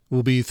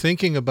We'll be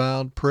thinking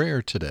about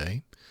prayer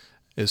today,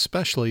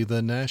 especially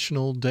the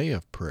National Day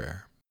of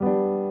Prayer.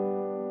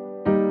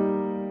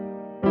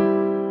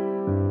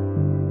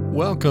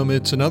 Welcome.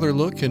 It's another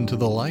look into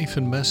the life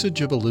and message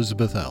of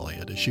Elizabeth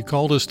Elliot as she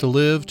called us to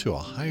live to a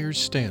higher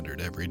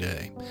standard every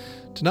day,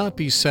 to not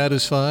be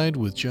satisfied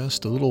with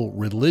just a little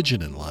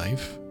religion in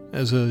life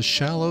as a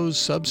shallow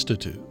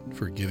substitute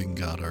for giving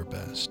God our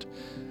best.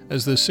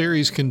 As the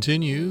series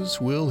continues,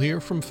 we'll hear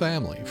from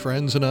family,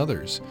 friends, and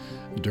others.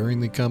 During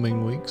the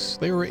coming weeks,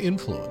 they were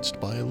influenced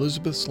by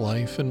Elizabeth's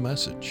life and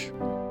message.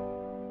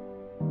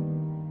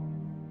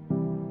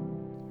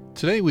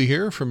 Today we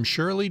hear from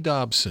Shirley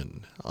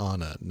Dobson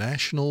on a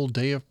National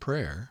Day of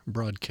Prayer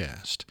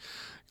broadcast.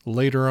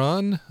 Later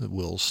on,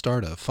 we'll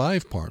start a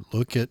 5-part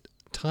look at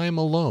time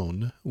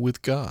alone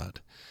with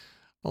God.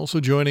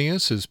 Also joining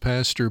us is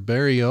Pastor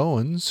Barry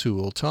Owens, who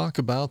will talk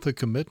about the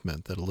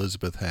commitment that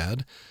Elizabeth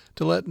had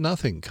to let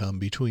nothing come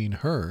between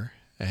her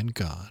and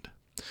God.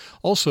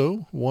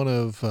 Also, one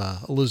of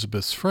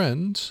Elizabeth's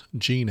friends,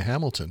 Jean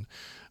Hamilton,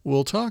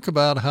 will talk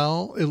about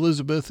how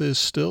Elizabeth is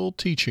still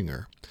teaching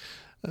her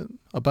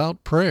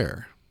about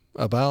prayer,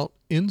 about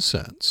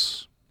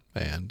incense,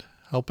 and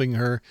helping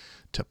her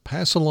to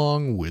pass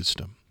along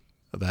wisdom.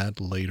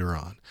 That later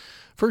on.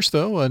 First,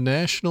 though, a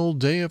National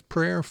Day of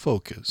Prayer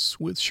focus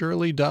with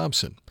Shirley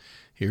Dobson.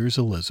 Here's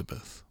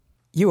Elizabeth.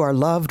 You are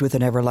loved with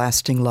an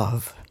everlasting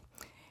love.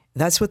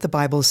 That's what the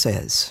Bible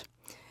says.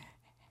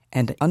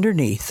 And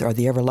underneath are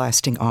the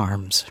everlasting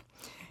arms.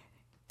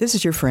 This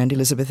is your friend,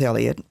 Elizabeth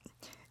Elliot,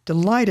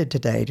 delighted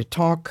today to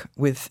talk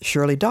with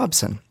Shirley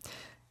Dobson.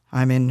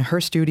 I'm in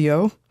her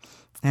studio,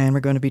 and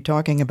we're going to be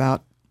talking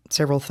about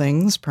several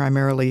things,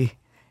 primarily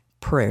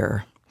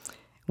prayer.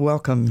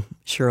 Welcome,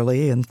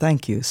 Shirley, and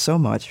thank you so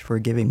much for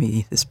giving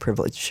me this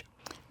privilege.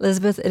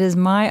 Elizabeth, it is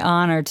my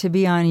honor to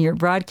be on your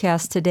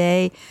broadcast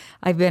today.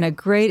 I've been a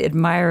great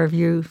admirer of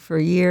you for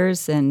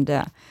years and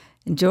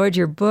enjoyed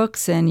your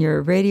books and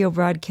your radio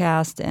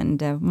broadcast,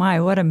 and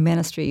what a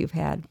ministry you've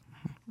had.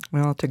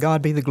 Well, to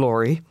God be the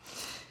glory.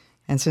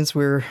 And since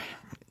we're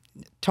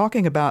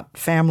talking about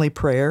family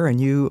prayer,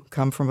 and you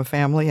come from a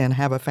family and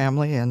have a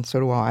family, and so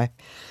do I,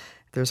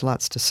 there's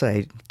lots to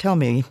say. Tell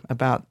me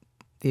about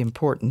the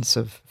importance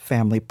of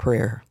family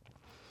prayer.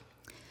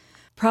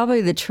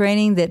 Probably the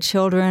training that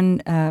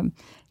children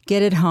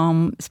get at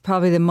home is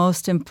probably the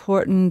most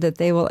important that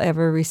they will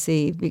ever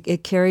receive.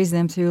 It carries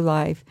them through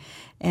life.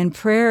 And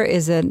prayer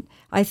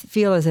I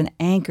feel, is an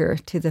anchor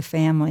to the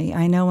family.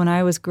 I know when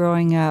I was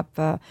growing up,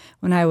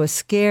 when I was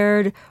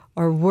scared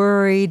or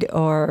worried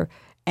or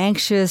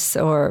anxious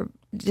or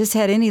just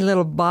had any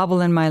little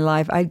bobble in my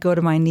life, I'd go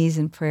to my knees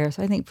in prayer.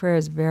 So I think prayer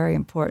is very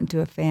important to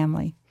a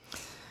family.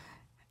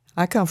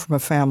 I come from a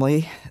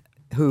family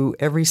who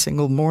every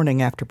single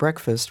morning after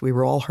breakfast, we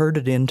were all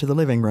herded into the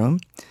living room,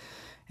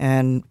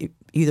 and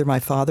either my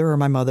father or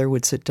my mother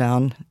would sit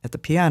down at the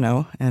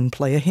piano and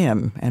play a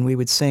hymn, and we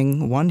would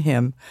sing one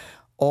hymn,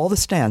 all the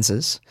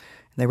stanzas.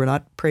 They were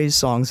not praise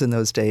songs in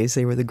those days.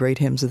 They were the great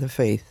hymns of the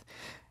faith.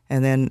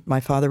 And then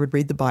my father would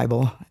read the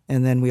Bible,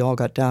 and then we all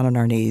got down on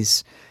our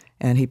knees,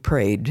 and he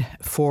prayed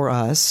for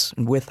us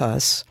and with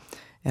us,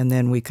 and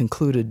then we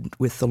concluded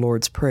with the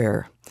Lord's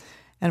Prayer.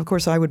 And, of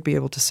course, I would be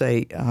able to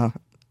say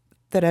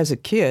that as a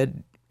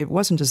kid, it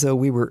wasn't as though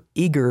we were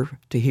eager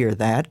to hear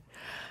that,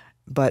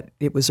 but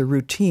it was a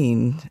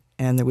routine,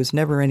 and there was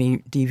never any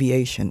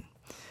deviation.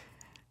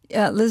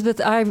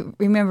 Elizabeth, I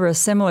remember a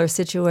similar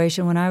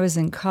situation when I was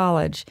in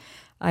college.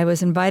 I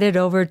was invited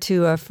over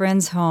to a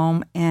friend's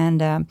home,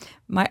 and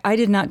I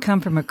did not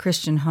come from a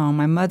Christian home.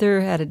 My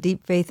mother had a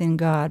deep faith in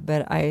God,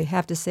 but I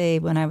have to say,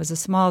 when I was a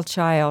small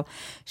child,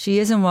 she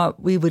isn't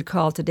what we would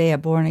call today a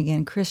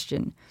born-again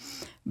Christian.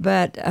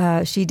 But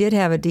she did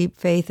have a deep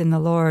faith in the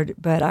Lord.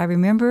 But I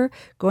remember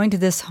going to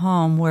this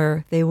home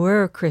where they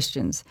were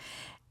Christians.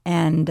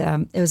 And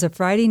it was a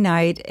Friday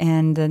night,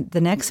 and the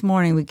next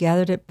morning we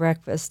gathered at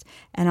breakfast.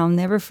 And I'll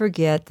never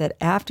forget that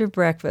after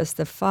breakfast,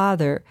 the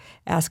Father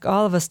asked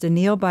all of us to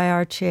kneel by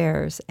our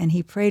chairs, and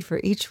he prayed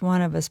for each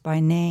one of us by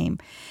name.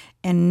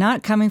 And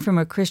not coming from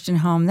a Christian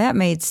home, that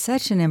made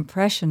such an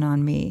impression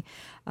on me.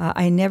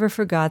 I never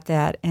forgot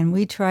that. And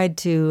we tried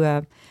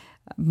to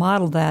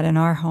model that in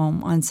our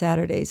home on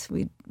Saturdays.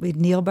 We'd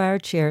kneel by our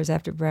chairs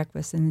after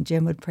breakfast, and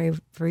Jim would pray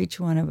for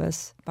each one of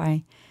us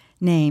by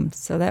name.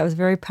 So that was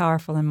very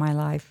powerful in my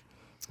life.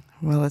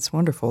 Well, it's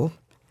wonderful.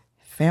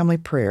 Family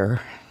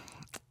prayer,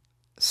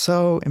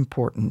 so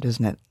important,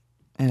 isn't it?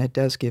 And it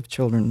does give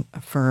children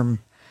a firm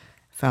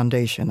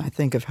foundation. I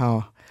think of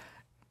how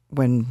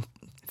when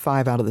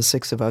 5 out of the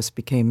 6 of us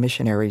became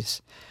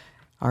missionaries,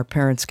 our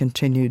parents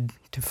continued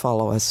to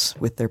follow us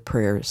with their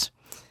prayers.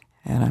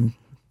 And I'm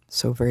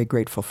so very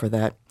grateful for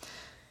that.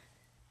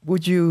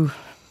 Would you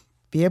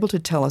be able to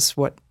tell us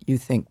what you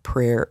think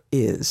prayer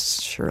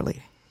is,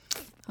 Shirley?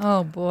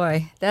 Oh,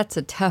 boy, that's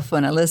a tough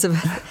one,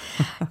 Elizabeth.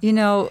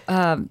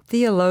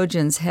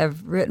 Theologians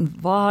have written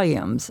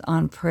volumes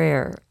on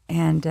prayer,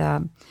 and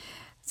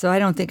so I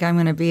don't think I'm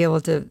going to be able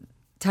to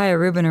tie a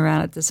ribbon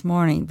around it this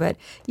morning. But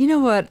you know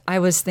what I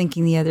was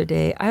thinking the other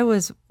day? I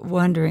was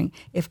wondering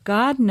if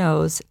God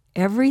knows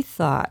every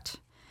thought,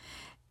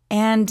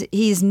 and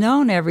He's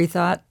known every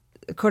thought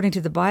according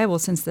to the Bible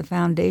since the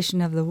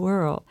foundation of the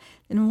world,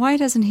 then why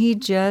doesn't He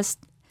just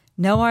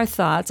know our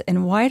thoughts,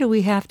 and why do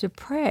we have to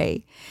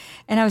pray?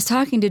 And I was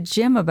talking to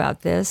Jim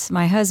about this,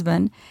 my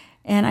husband,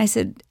 and I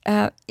said,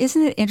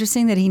 isn't it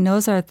interesting that He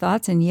knows our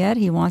thoughts and yet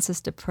He wants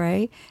us to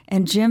pray?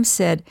 And Jim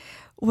said,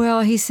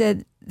 well, he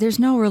said, there's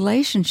no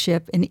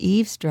relationship in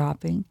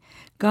eavesdropping.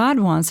 God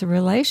wants a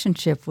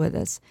relationship with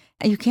us.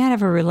 You can't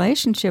have a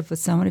relationship with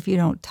someone if you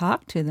don't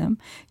talk to them.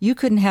 You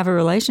couldn't have a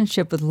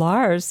relationship with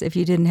Lars if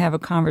you didn't have a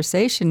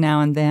conversation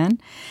now and then.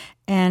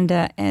 And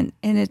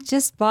it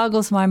just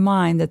boggles my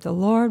mind that the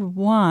Lord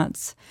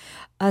wants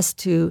us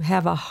to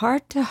have a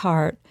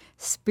heart-to-heart,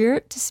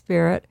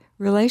 spirit-to-spirit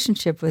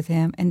relationship with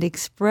Him and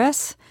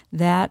express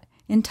that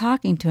in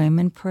talking to Him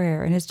in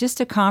prayer. And it's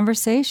just a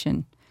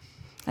conversation.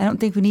 I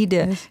don't think we need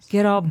to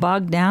get all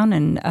bogged down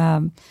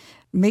and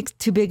make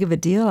too big of a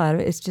deal out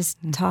of it. It's just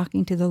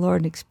talking to the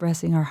Lord and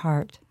expressing our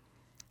heart.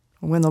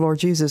 When the Lord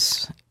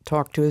Jesus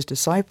talked to His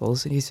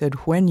disciples, He said,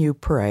 when you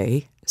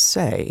pray,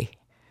 say.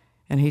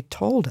 And He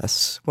told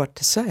us what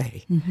to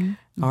say.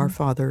 Our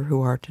Father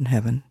who art in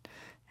heaven.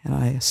 And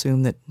I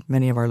assume that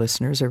many of our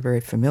listeners are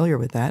very familiar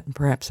with that, and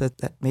perhaps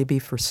that may be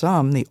for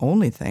some the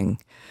only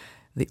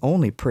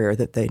prayer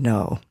that they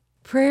know.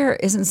 Prayer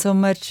isn't so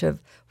much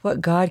of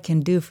what God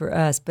can do for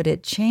us, but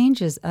it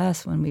changes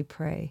us when we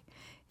pray.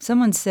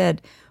 Someone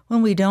said,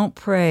 when we don't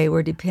pray,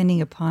 we're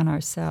depending upon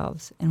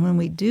ourselves. And when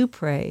we do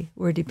pray,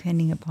 we're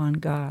depending upon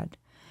God.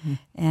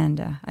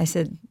 And I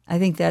said, I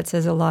think that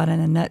says a lot in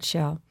a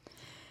nutshell.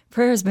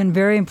 Prayer has been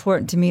very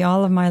important to me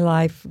all of my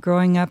life.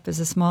 Growing up as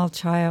a small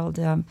child,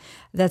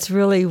 that's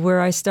really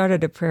where I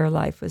started a prayer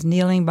life, was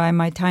kneeling by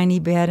my tiny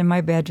bed in my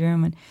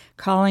bedroom and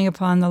calling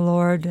upon the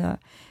Lord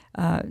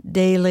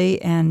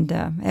daily, and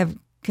have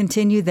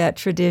continued that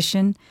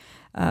tradition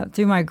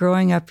through my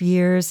growing up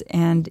years.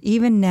 And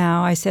even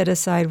now, I set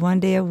aside one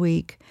day a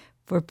week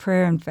for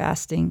prayer and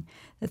fasting,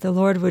 that the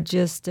Lord would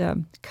just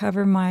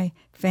cover my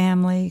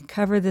family,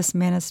 cover this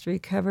ministry,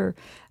 cover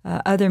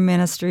other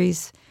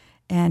ministries.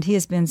 And He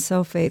has been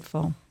so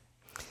faithful.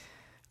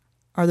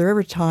 Are there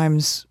ever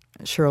times,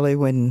 Shirley,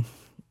 when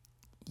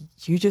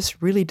you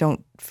just really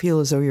don't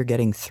feel as though you're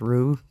getting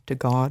through to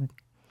God?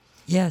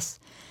 Yes.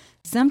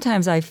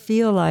 Sometimes I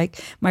feel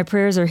like my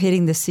prayers are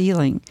hitting the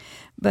ceiling.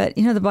 But,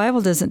 the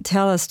Bible doesn't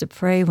tell us to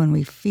pray when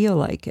we feel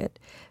like it.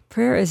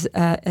 Prayer is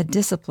a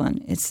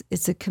discipline.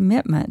 It's a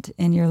commitment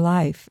in your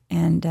life.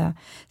 And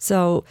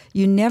so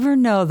you never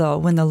know, though,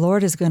 when the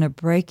Lord is going to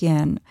break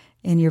in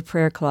your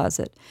prayer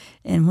closet.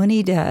 And when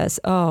He does,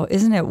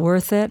 isn't it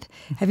worth it?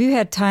 Have you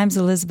had times,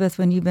 Elizabeth,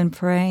 when you've been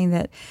praying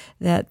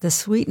that the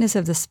sweetness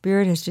of the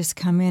Spirit has just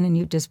come in and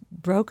you've just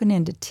broken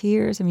into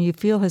tears? I mean, you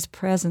feel His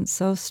presence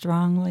so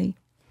strongly.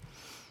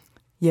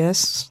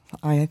 Yes,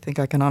 I think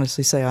I can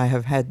honestly say I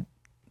have had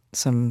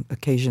some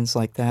occasions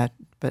like that,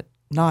 but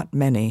not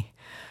many.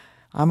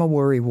 I'm a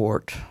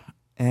worrywart,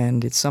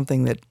 and it's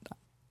something that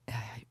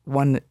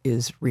one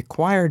is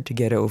required to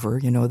get over.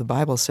 The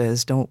Bible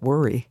says don't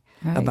worry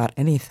about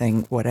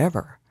anything,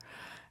 whatever.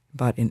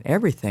 But in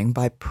everything,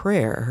 by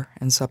prayer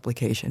and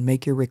supplication,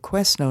 make your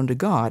requests known to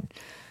God.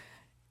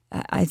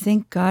 I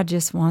think God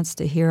just wants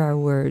to hear our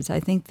words. I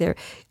think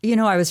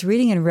I was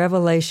reading in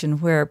Revelation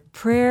where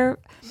prayer,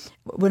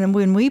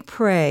 when we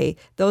pray,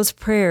 those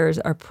prayers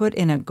are put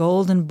in a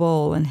golden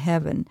bowl in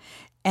heaven.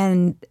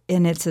 And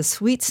it's a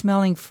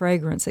sweet-smelling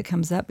fragrance that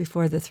comes up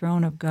before the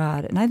throne of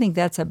God. And I think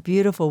that's a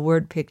beautiful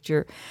word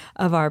picture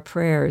of our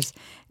prayers.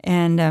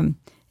 And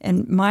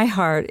my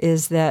heart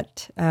is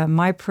that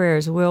my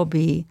prayers will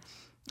be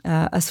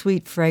a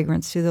sweet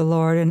fragrance to the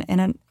Lord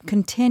and a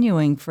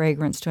continuing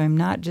fragrance to Him,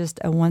 not just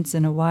a once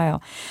in a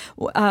while.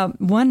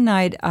 One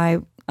night, I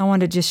want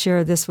to just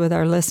share this with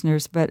our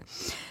listeners, but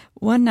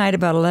one night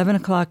about 11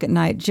 o'clock at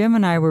night, Jim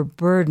and I were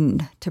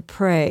burdened to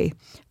pray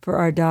for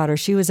our daughter.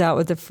 She was out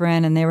with a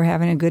friend and they were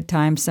having a good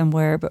time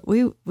somewhere, but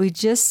we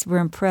just were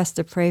impressed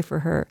to pray for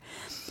her.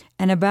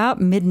 And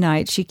about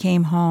midnight, she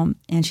came home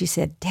and she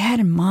said, Dad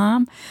and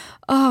Mom,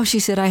 she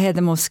said, I had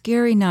the most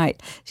scary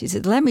night. She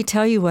said, let me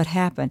tell you what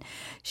happened.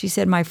 She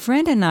said, my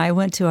friend and I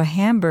went to a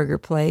hamburger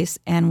place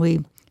and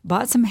we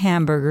bought some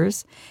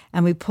hamburgers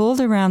and we pulled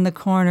around the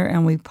corner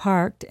and we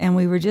parked and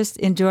we were just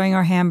enjoying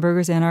our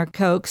hamburgers and our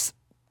Cokes.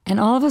 And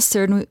all of a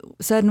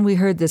sudden we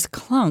heard this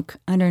clunk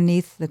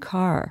underneath the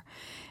car.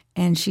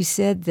 And she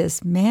said,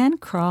 this man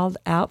crawled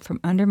out from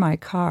under my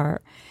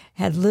car,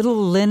 had little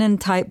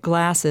linen-type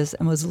glasses,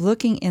 and was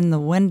looking in the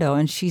window.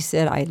 And she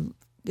said,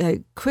 I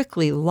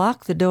quickly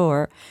locked the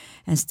door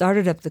and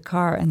started up the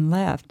car and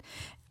left.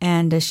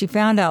 And she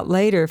found out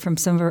later from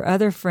some of her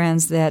other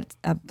friends that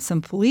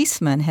some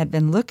policemen had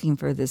been looking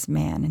for this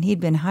man, and he'd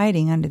been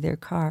hiding under their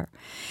car.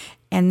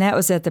 And that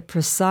was at the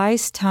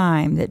precise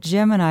time that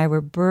Jim and I were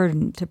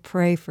burdened to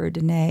pray for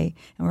Danae,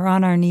 and we're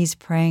on our knees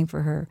praying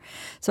for her.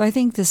 So I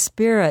think the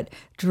Spirit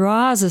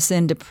draws us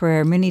into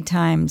prayer many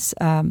times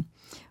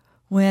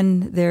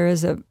when there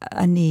is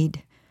a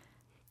need.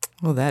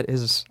 Well, that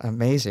is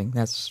amazing.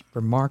 That's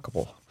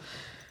remarkable.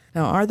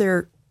 Now, are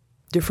there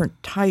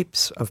different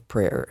types of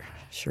prayer,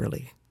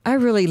 Shirley? I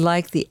really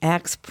like the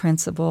ACTS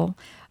principle,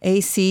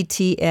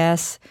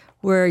 ACTS,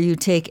 where you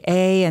take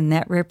A and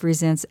that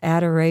represents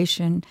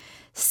adoration,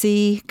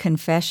 C,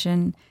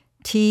 confession,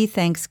 T,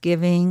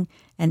 thanksgiving,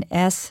 and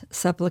S,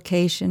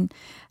 supplication.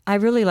 I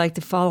really like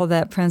to follow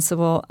that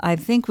principle. I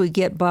think we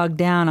get bogged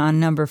down on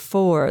number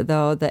 4,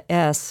 though, the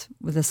S,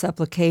 with the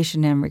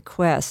supplication and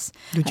requests.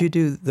 Would you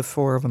do the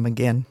 4 of them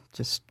again?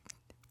 Just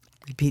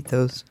repeat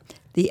those.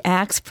 The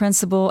ACTS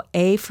principle,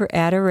 A for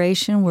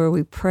adoration, where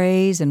we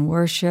praise and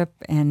worship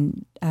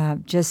and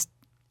just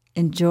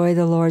enjoy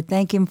the Lord,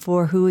 thank Him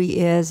for who He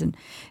is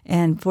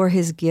and for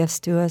His gifts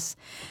to us.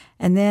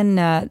 And then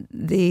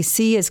the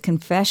C is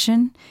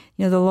confession.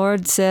 You know, the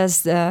Lord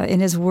says in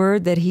His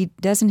Word that He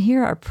doesn't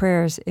hear our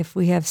prayers if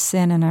we have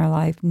sin in our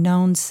life,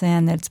 known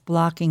sin that's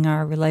blocking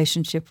our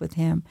relationship with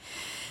Him.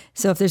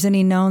 So if there's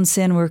any known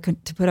sin, we're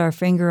to put our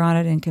finger on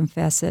it and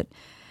confess it.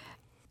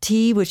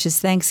 T, which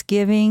is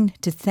thanksgiving,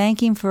 to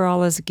thank Him for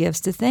all His gifts,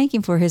 to thank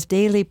Him for His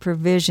daily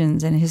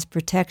provisions and His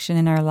protection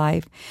in our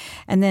life.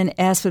 And then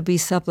S would be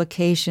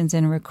supplications,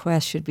 and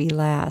requests should be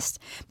last.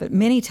 But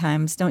many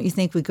times, don't you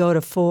think we go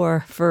to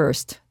 4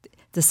 first,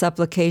 the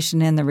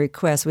supplication and the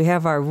request? We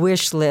have our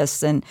wish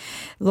lists, and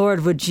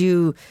Lord, would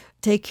you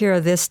take care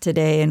of this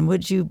today, and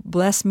would you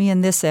bless me in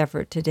this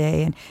effort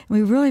today? And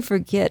we really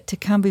forget to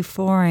come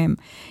before Him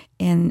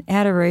in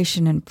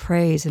adoration and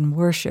praise and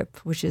worship,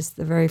 which is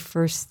the very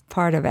first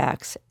part of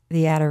Acts,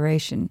 the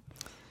adoration.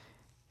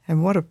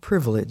 And what a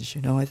privilege.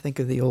 You know, I think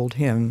of the old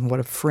hymn,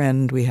 what a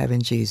friend we have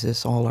in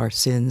Jesus, all our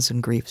sins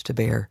and griefs to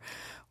bear.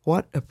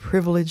 What a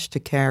privilege to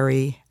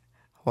carry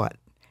what?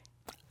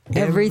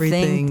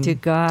 Everything to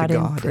God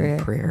in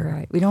prayer.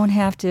 Right. We don't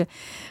have to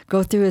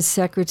go through His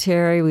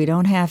secretary. We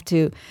don't have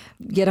to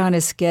get on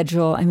His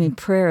schedule. I mean,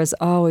 prayer is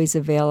always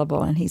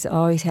available, and He's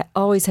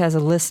always has a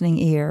listening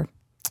ear.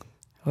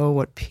 Oh,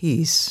 what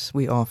peace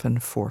we often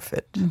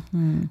forfeit.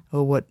 Mm-hmm.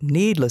 Oh, what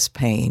needless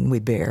pain we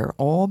bear,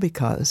 all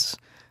because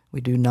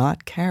we do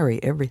not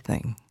carry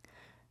everything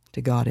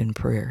to God in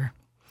prayer.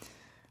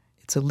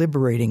 It's a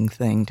liberating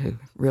thing to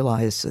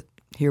realize that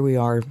here we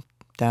are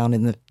down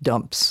in the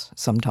dumps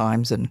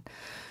sometimes and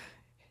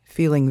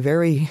feeling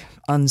very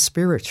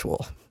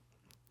unspiritual.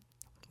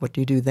 What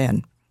do you do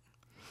then?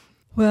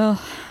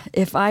 Well,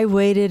 if I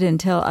waited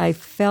until I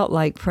felt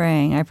like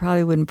praying, I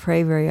probably wouldn't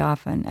pray very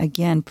often.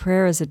 Again,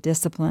 prayer is a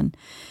discipline.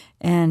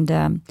 And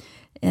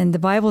the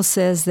Bible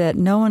says that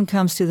no one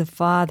comes to the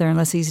Father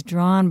unless he's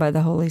drawn by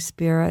the Holy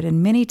Spirit.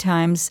 And many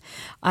times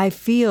I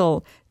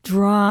feel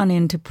drawn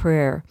into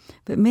prayer,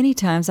 but many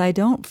times I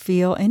don't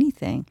feel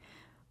anything.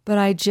 But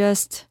I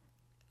just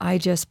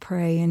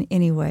pray in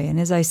any way. And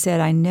as I said,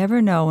 I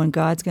never know when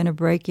God's going to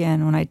break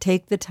in, when I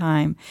take the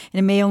time. And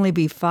it may only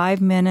be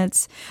 5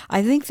 minutes.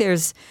 I think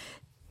there's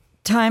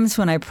times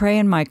when I pray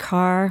in my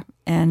car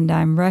and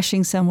I'm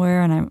rushing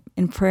somewhere and I'm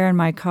in prayer in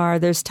my car.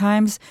 There's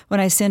times when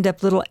I send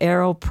up little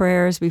arrow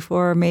prayers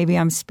before maybe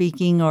I'm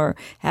speaking or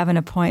have an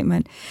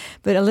appointment.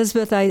 But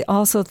Elizabeth, I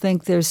also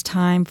think there's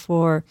time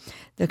for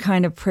the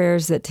kind of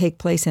prayers that take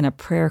place in a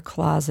prayer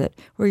closet,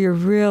 where you're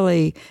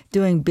really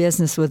doing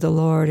business with the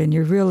Lord and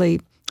you're really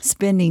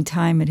spending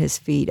time at His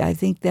feet. I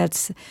think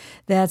that's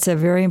a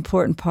very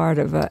important part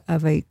of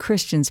a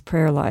Christian's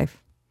prayer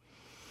life.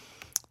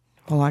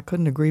 Well, I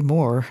couldn't agree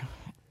more.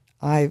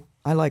 I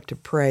like to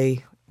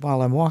pray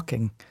while I'm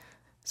walking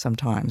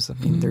sometimes. I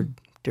mean, there are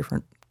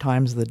different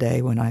times of the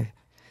day when I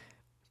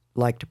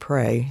like to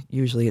pray.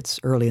 Usually it's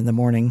early in the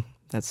morning.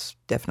 That's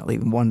definitely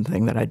one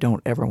thing that I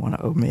don't ever want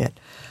to omit.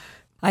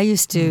 I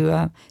used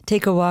to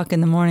take a walk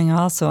in the morning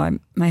also.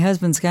 My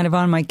husband's kind of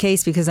on my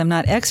case because I'm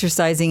not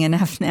exercising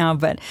enough now,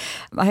 but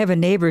I have a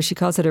neighbor, she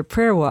calls it her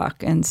prayer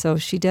walk, and so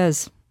she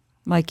does,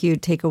 like you,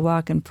 take a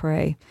walk and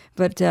pray.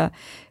 But,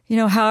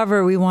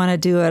 however we want to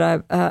do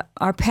it,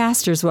 our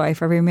pastor's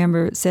wife, I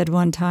remember, said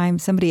one time,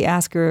 somebody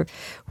asked her,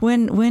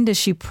 when does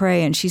she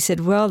pray? And she said,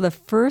 well, the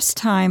first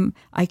time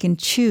I can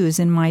choose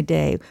in my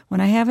day,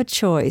 when I have a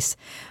choice,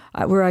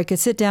 where I could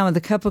sit down with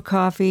a cup of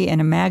coffee and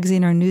a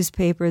magazine or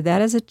newspaper,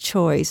 that is a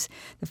choice.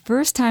 The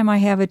first time I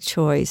have a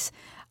choice,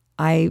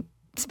 I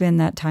spend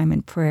that time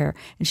in prayer.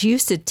 And she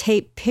used to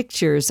tape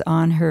pictures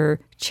on her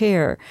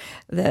chair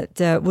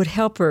that would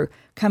help her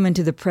come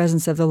into the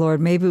presence of the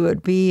Lord. Maybe it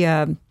would be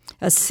a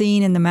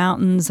scene in the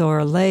mountains or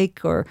a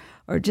lake or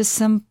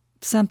just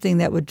something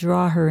that would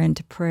draw her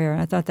into prayer.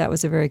 And I thought that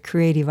was a very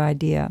creative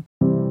idea.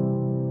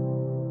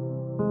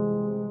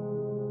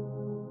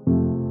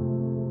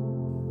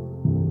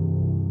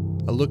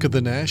 A look at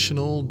the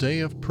National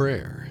Day of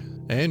Prayer,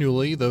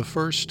 annually the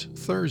first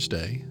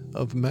Thursday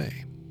of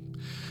May.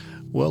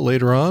 Well,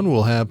 later on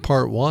we'll have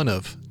part 1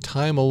 of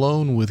Time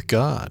Alone with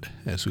God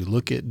as we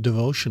look at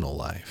devotional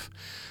life.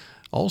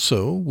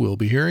 Also, we'll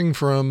be hearing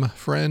from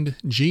friend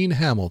Jean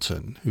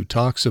Hamilton, who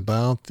talks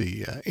about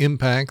the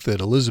impact that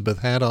Elizabeth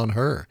had on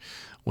her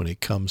when it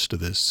comes to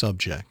this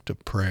subject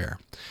of prayer,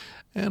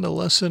 and a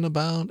lesson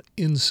about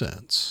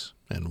incense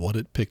and what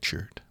it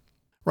pictured.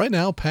 Right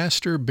now,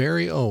 Pastor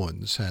Barry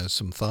Owens has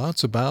some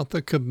thoughts about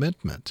the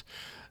commitment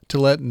to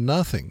let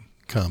nothing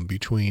come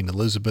between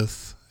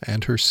Elizabeth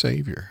and her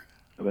Savior.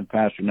 I've been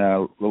pastor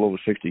now a little over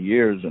 60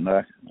 years, and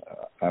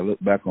I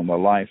look back on my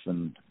life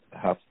and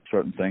how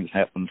certain things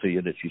happen to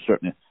you that you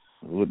certainly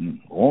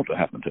wouldn't want to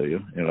happen to you,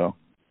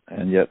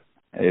 And yet,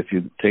 if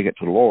you take it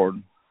to the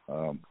Lord,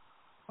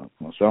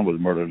 my son was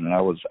murdered, and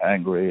I was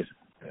angry,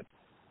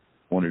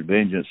 wanted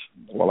vengeance.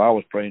 While I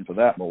was praying for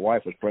that, my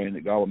wife was praying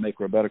that God would make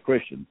her a better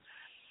Christian.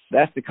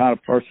 That's the kind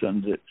of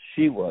person that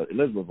she was,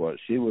 Elizabeth was.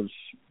 She was,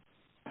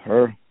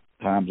 her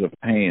times of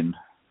pain,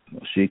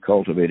 she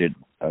cultivated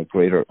a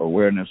greater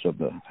awareness of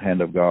the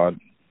hand of God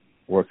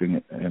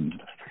working in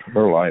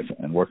her life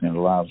and working in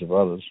the lives of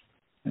others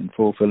and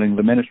fulfilling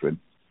the ministry.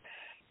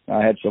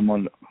 I had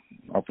someone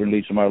offering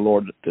lead to my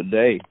Lord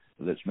today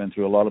that's been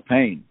through a lot of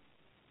pain,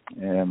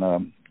 and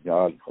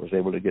God was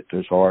able to get to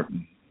his heart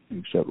and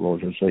accept the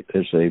Lord as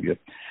his Savior.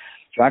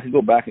 So I could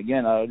go back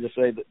again. I would just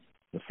say that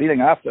the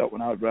feeling I felt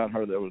when I was around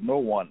her, there was no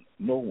one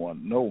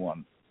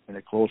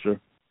any closer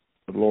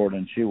to the Lord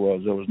than she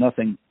was. There was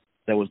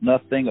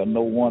nothing or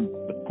no one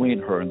between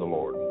her and the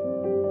Lord.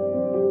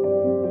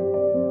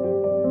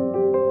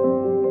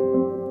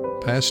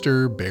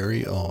 Pastor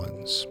Barry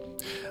Owens.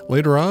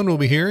 Later on, we'll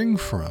be hearing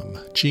from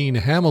Jean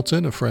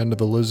Hamilton, a friend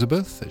of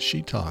Elizabeth, as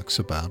she talks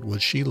about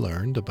what she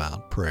learned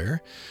about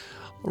prayer.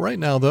 Right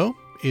now, though,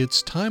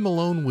 it's Time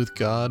Alone with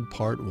God,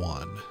 Part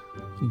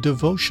 1,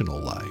 Devotional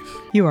Life.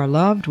 You are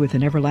loved with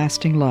an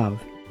everlasting love.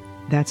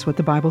 That's what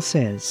the Bible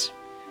says.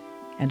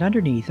 And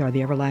underneath are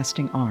the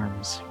everlasting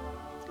arms.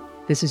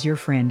 This is your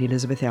friend,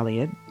 Elizabeth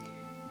Elliot,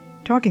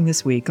 talking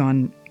this week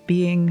on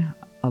being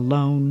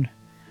alone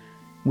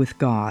with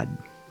God.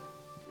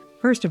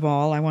 First of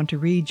all, I want to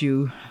read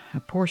you a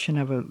portion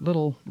of a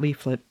little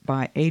leaflet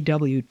by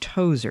A.W.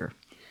 Tozer,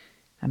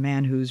 a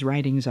man whose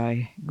writings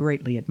I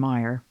greatly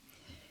admire.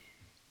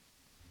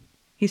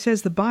 He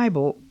says the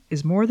Bible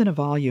is more than a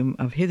volume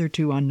of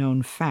hitherto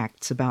unknown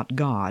facts about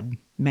God,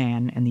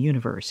 man, and the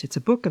universe. It's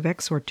a book of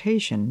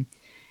exhortation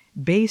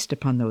based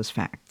upon those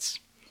facts.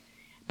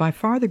 By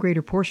far the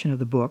greater portion of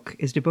the book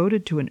is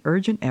devoted to an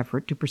urgent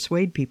effort to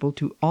persuade people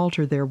to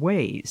alter their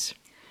ways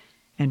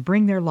and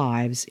bring their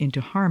lives into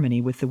harmony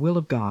with the will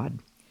of God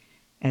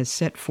as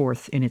set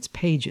forth in its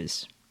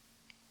pages.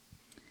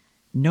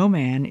 No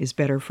man is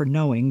better for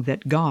knowing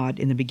that God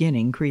in the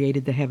beginning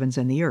created the heavens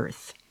and the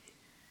earth.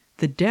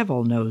 The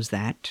devil knows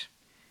that,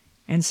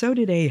 and so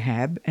did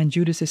Ahab and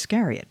Judas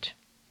Iscariot.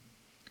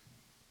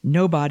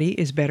 Nobody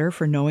is better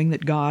for knowing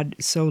that God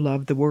so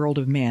loved the world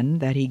of men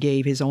that he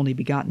gave his only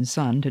begotten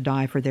Son to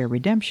die for their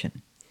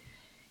redemption.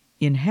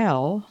 In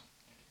hell,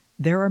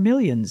 there are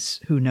millions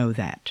who know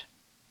that.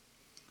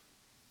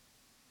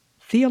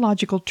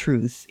 Theological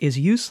truth is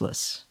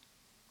useless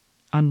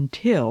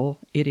until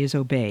it is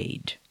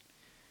obeyed.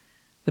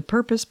 The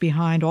purpose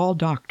behind all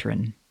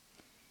doctrine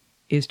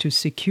is to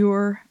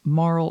secure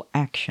moral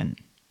action.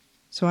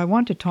 So I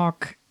want to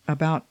talk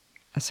about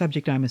a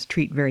subject I must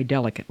treat very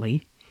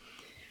delicately.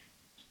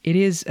 It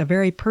is a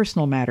very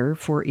personal matter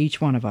for each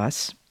one of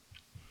us,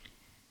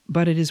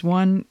 but it is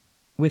one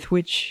with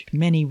which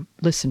many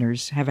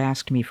listeners have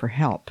asked me for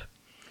help.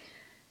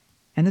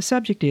 And the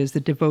subject is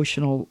the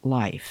devotional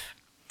life.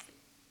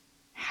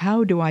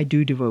 How do I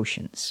do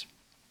devotions?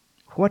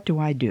 What do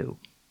I do?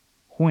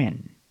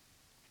 When?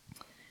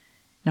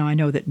 Now, I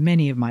know that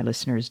many of my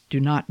listeners do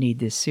not need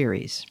this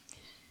series,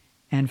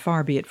 and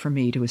far be it from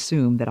me to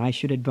assume that I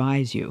should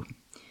advise you.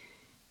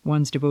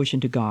 One's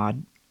devotion to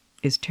God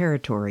is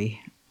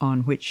territory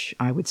on which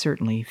I would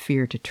certainly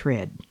fear to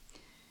tread.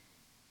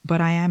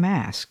 But I am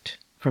asked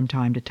from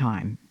time to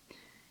time,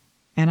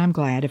 and I'm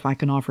glad if I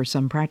can offer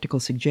some practical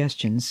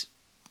suggestions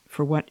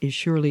for what is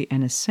surely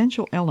an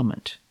essential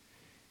element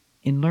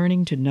in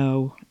learning to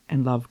know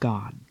and love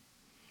God.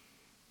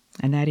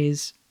 And that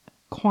is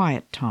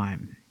quiet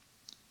time,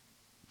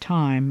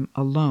 time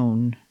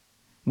alone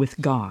with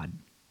God.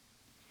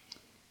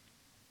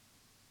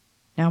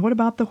 Now, what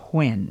about the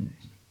when?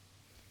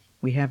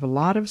 We have a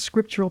lot of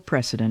scriptural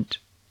precedent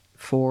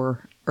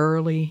for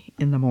early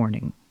in the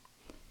morning.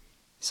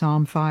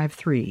 Psalm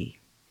 5:3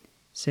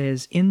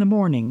 says, "In the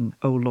morning,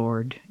 O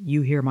Lord,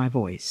 you hear my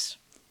voice.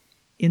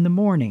 In the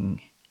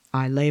morning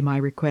I lay my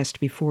request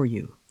before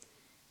you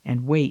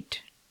and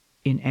wait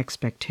in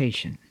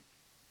expectation."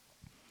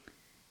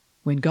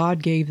 When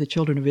God gave the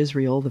children of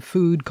Israel the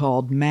food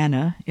called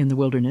manna in the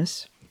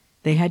wilderness,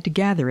 they had to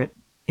gather it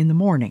in the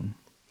morning.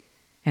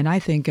 And I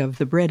think of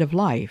the bread of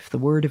life, the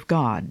Word of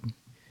God,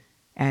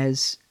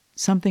 as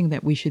something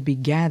that we should be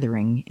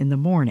gathering in the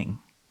morning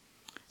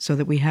so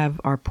that we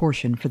have our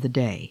portion for the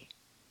day.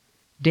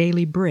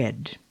 Daily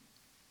bread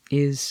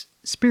is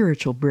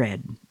spiritual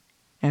bread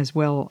as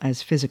well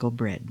as physical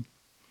bread.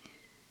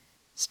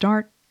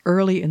 Start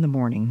early in the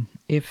morning,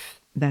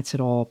 if that's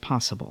at all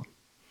possible.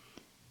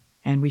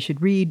 And we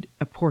should read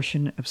a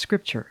portion of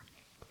Scripture.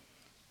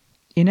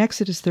 In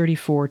Exodus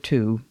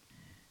 34:2,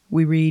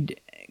 we read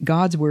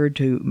God's word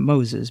to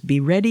Moses, "Be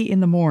ready in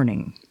the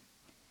morning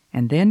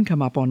and then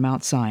come up on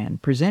Mount Zion.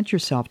 Present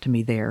yourself to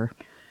me there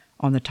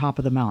on the top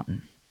of the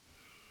mountain.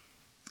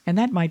 And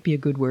that might be a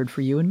good word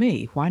for you and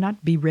me. Why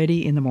not be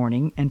ready in the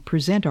morning and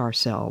present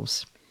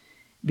ourselves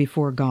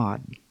before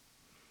God?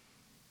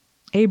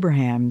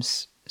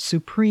 Abraham's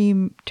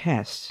supreme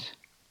test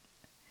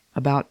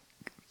about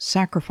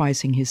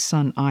sacrificing his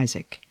son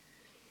Isaac,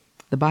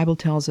 the Bible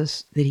tells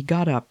us that he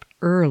got up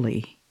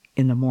early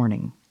in the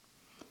morning.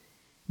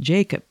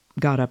 Jacob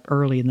got up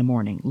early in the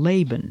morning.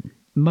 Laban,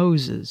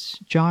 Moses,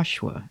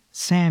 Joshua,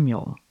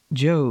 Samuel,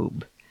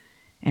 Job,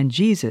 and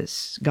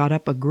Jesus got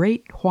up a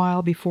great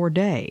while before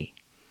day.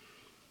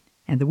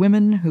 And the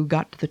women who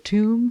got to the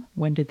tomb,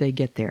 when did they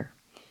get there?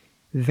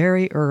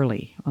 Very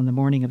early on the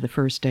morning of the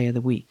first day of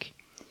the week.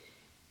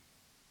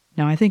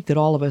 Now, I think that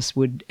all of us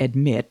would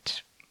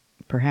admit,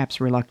 perhaps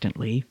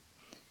reluctantly,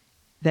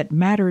 that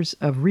matters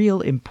of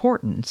real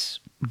importance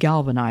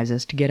galvanize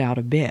us to get out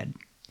of bed.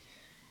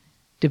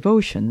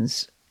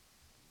 Devotions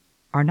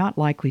are not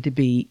likely to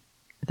be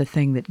the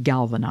thing that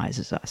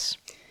galvanizes us.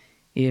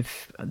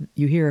 If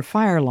you hear a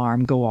fire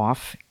alarm go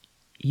off,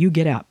 you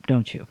get up,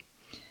 don't you?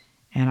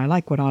 And I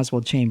like what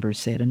Oswald Chambers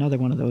said, another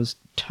one of those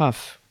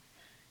tough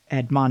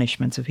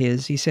admonishments of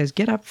his. He says,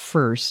 get up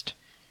first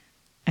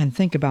and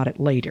think about it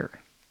later.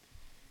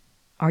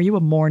 Are you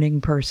a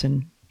morning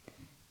person?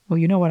 Well,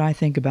 you know what I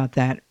think about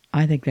that?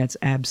 I think that's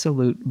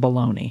absolute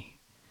baloney.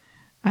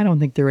 I don't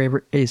think there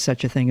ever is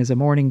such a thing as a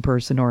morning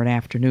person or an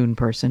afternoon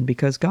person,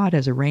 because God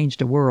has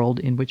arranged a world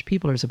in which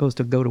people are supposed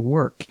to go to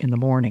work in the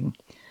morning,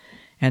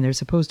 and they're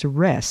supposed to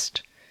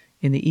rest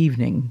in the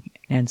evening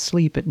and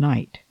sleep at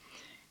night.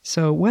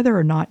 So whether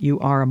or not you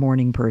are a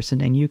morning person,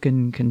 and you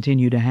can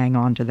continue to hang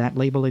on to that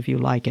label if you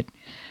like it,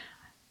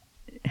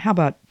 how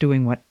about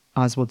doing what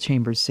Oswald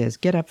Chambers says?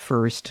 Get up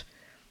first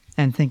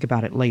and think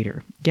about it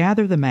later.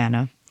 Gather the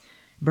manna,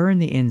 burn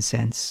the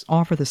incense,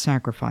 offer the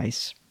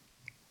sacrifice.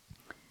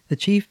 The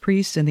chief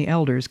priests and the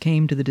elders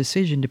came to the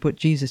decision to put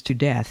Jesus to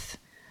death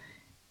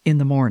in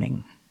the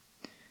morning.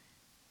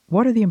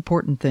 What are the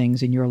important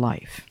things in your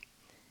life?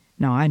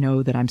 Now, I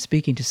know that I'm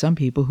speaking to some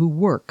people who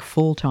work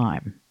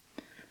full-time,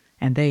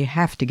 and they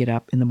have to get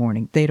up in the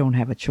morning. They don't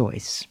have a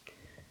choice.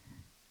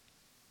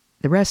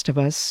 The rest of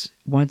us,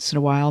 once in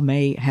a while,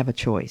 may have a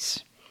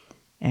choice,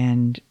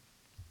 and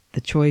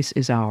the choice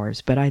is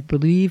ours. But I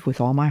believe with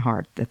all my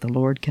heart that the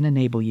Lord can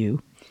enable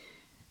you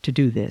to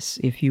do this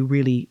if you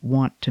really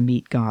want to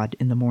meet God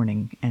in the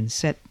morning and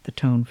set the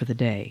tone for the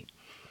day.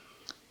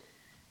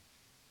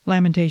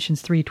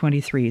 Lamentations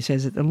 3:23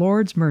 says that the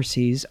Lord's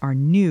mercies are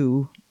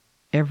new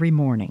every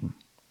morning.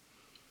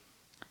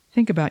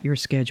 Think about your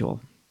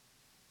schedule.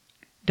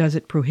 Does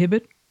it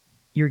prohibit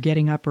your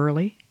getting up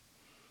early?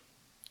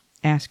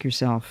 Ask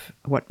yourself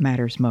what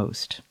matters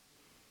most.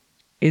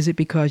 Is it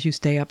because you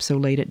stay up so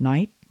late at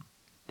night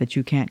that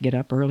you can't get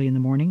up early in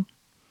the morning?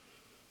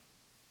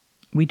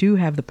 We do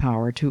have the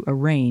power to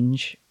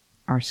arrange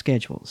our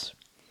schedules.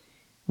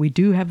 We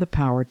do have the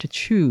power to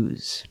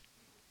choose.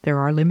 There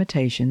are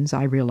limitations,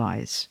 I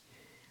realize.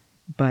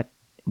 But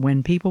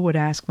when people would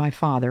ask my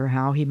father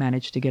how he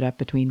managed to get up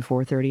between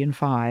 4:30 and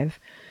 5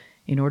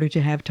 in order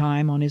to have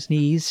time on his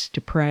knees to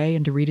pray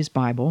and to read his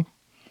Bible,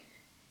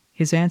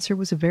 his answer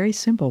was a very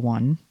simple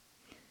one.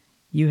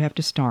 You have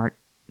to start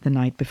the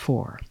night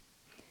before.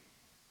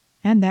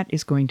 And that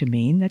is going to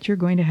mean that you're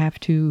going to have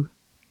to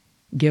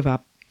give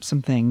up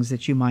some things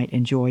that you might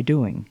enjoy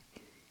doing,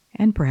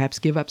 and perhaps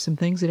give up some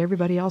things that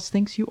everybody else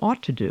thinks you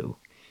ought to do,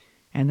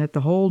 and that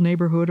the whole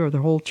neighborhood or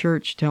the whole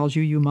church tells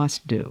you you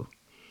must do.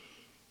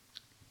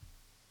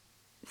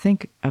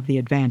 Think of the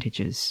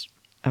advantages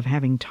of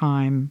having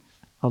time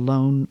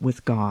alone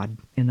with God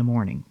in the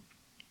morning.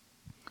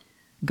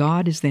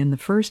 God is then the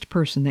first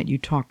person that you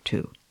talk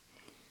to.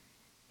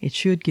 It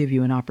should give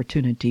you an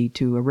opportunity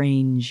to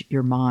arrange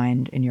your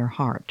mind and your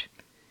heart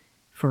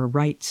for a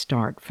right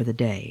start for the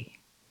day.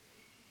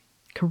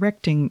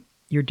 Correcting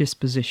your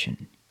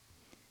disposition,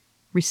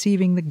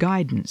 receiving the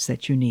guidance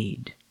that you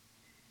need,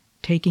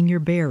 taking your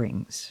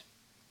bearings,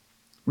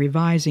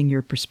 revising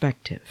your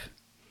perspective,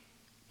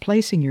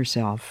 placing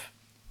yourself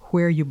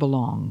where you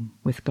belong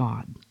with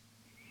God.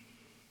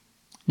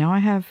 Now I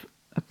have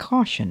a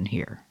caution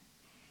here.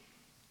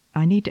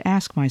 I need to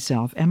ask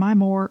myself, am I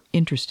more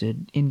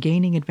interested in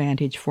gaining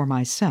advantage for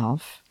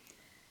myself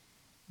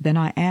than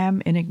I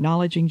am in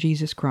acknowledging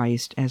Jesus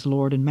Christ as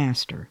Lord and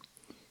Master,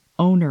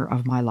 owner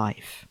of my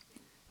life,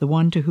 the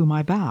one to whom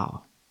I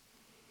bow?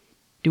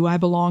 Do I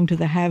belong to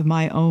the have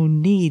my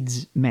own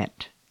needs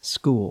met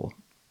school?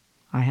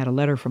 I had a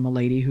letter from a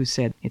lady who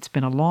said, it's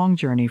been a long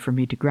journey for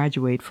me to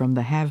graduate from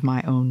the have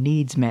my own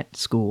needs met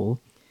school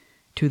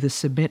to the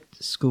submit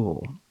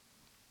school.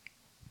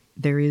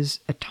 There is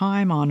a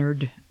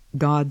time-honored,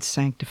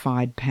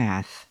 God-sanctified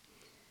path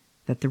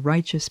that the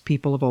righteous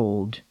people of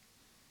old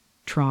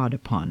trod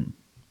upon.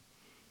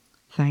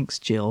 Thanks,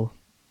 Jill,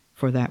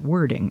 for that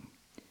wording.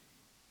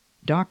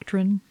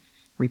 Doctrine,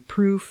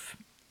 reproof,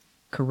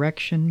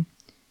 correction,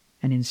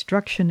 and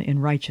instruction in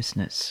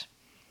righteousness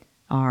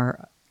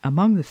are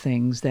among the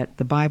things that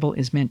the Bible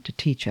is meant to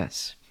teach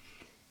us.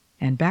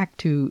 And back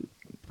to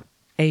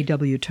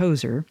A.W.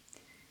 Tozer,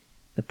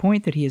 the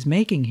point that he is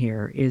making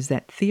here is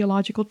that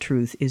theological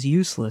truth is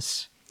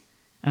useless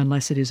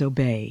unless it is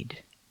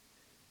obeyed.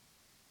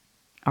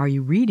 Are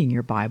you reading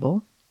your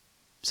Bible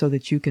so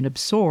that you can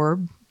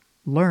absorb,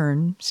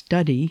 learn,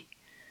 study,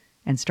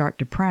 and start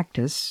to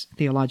practice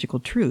theological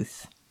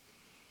truth?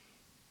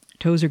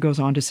 Tozer goes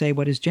on to say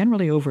what is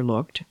generally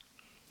overlooked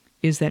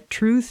is that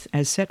truth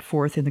as set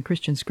forth in the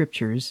Christian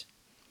Scriptures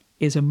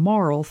is a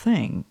moral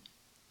thing.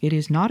 It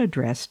is not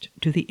addressed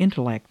to the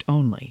intellect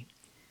only,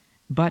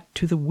 but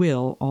to the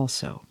will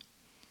also.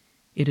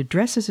 It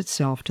addresses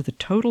itself to the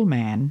total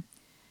man,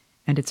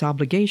 and its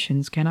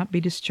obligations cannot be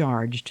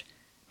discharged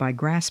by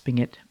grasping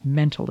it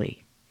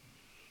mentally.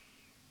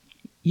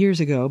 Years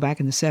ago, back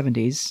in the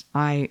 70s,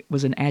 I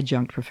was an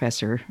adjunct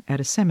professor at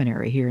a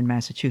seminary here in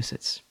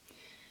Massachusetts.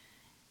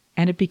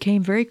 And it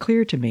became very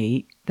clear to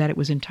me that it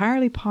was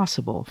entirely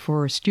possible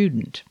for a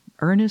student,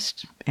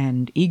 earnest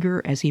and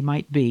eager as he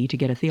might be to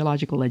get a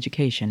theological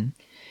education,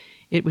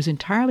 it was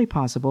entirely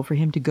possible for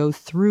him to go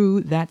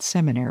through that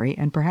seminary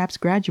and perhaps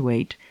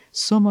graduate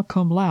summa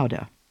cum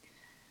laude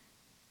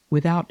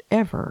without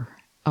ever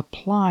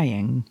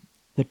applying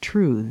the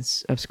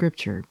truths of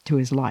Scripture to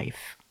his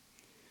life.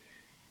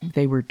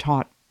 They were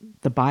taught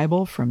the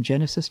Bible from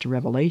Genesis to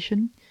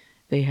Revelation.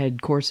 They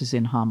had courses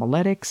in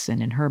homiletics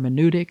and in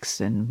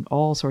hermeneutics and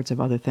all sorts of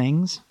other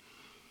things.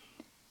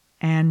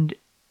 And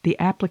the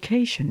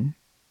application,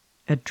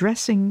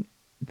 addressing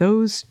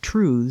those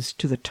truths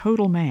to the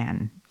total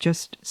man,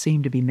 just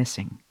seemed to be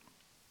missing.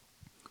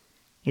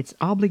 Its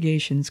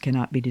obligations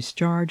cannot be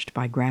discharged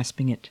by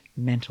grasping it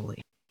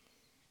mentally.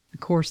 The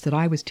course that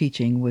I was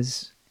teaching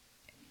was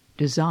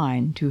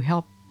designed to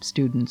help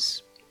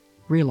students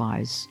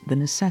realize the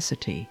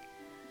necessity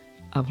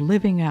of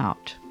living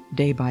out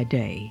day by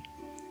day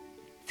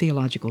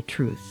theological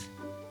truth.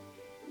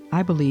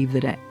 I believe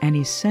that an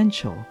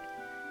essential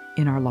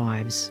in our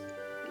lives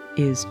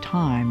is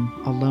time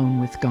alone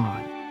with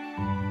God.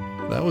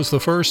 That was the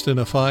first in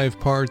a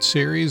 5-part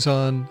series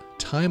on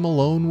time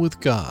alone with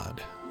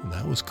God. And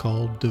that was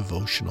called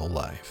Devotional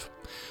Life.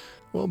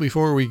 Well,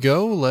 before we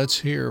go, let's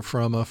hear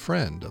from a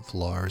friend of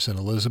Lars and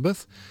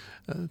Elizabeth.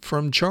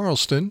 From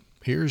Charleston,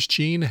 here's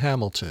Jean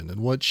Hamilton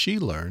and what she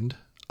learned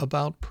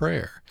about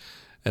prayer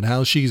and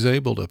how she's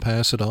able to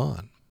pass it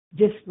on.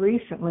 Just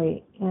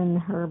recently in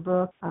her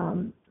book,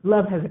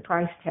 Love Has a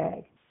Price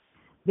Tag,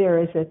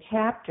 there is a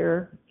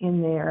chapter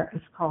in there,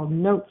 it's called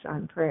Notes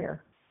on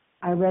Prayer.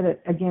 I read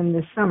it again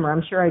this summer.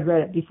 I'm sure I'd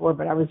read it before,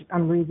 but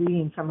I'm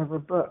rereading some of her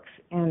books,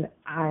 and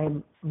I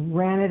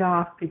ran it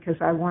off because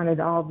I wanted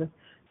all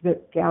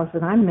the gals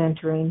that I'm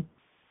mentoring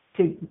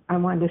I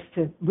wanted us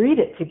to read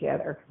it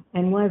together.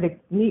 And one of the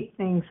neat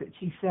things that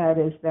she said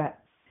is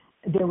that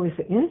there was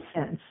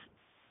incense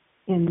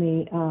in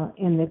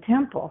the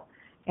temple,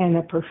 and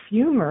a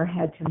perfumer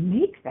had to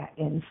make that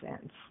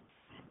incense.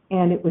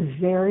 And it was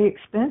very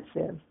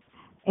expensive.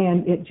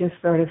 And it just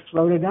sort of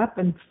floated up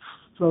and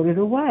floated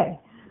away.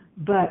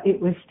 But it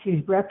was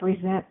to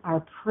represent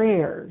our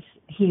prayers.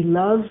 He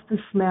loves the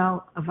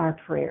smell of our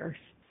prayers.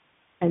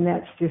 And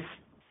that's just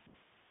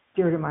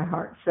dear to my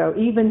heart. So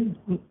even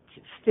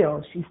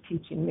still, she's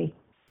teaching me.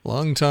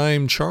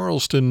 Longtime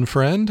Charleston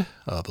friend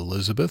of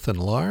Elizabeth and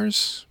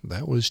Lars,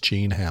 that was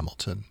Jean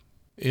Hamilton.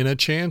 In A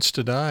Chance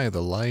to Die,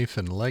 The Life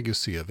and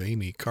Legacy of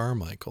Amy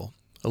Carmichael,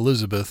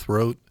 Elizabeth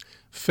wrote,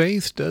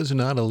 "Faith does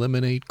not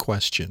eliminate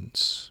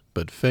questions,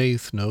 but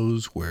faith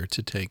knows where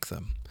to take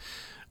them."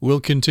 We'll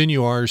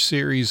continue our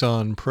series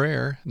on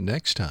prayer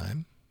next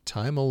time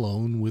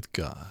alone with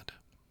God.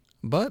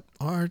 But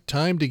our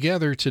time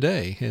together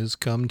today has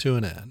come to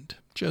an end,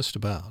 just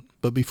about.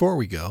 But before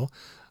we go,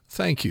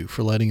 thank you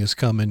for letting us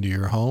come into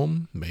your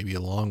home, maybe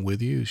along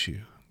with you as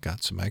you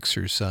got some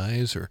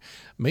exercise, or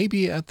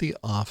maybe at the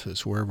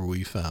office, wherever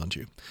we found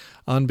you.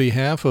 On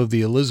behalf of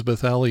the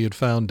Elizabeth Elliot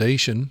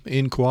Foundation,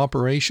 in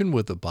cooperation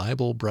with the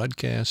Bible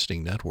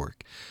Broadcasting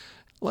Network,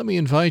 let me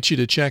invite you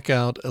to check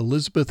out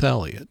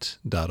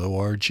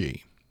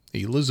elizabethelliot.org,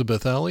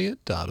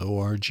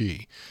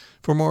 elizabethelliot.org,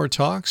 for more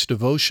talks,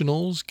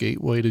 devotionals,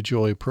 Gateway to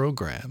Joy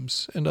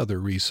programs, and other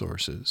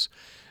resources.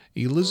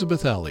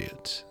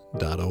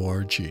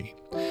 elizabethelliot.org.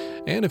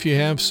 And if you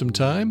have some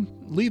time,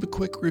 leave a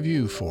quick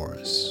review for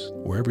us,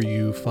 wherever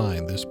you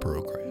find this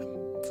program.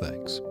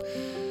 Thanks.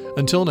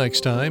 Until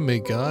next time, may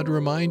God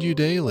remind you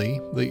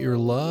daily that you're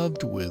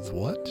loved with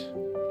what?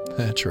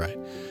 That's right,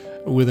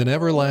 with an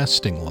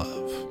everlasting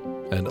love.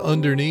 And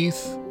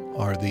underneath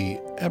are the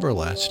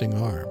everlasting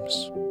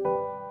arms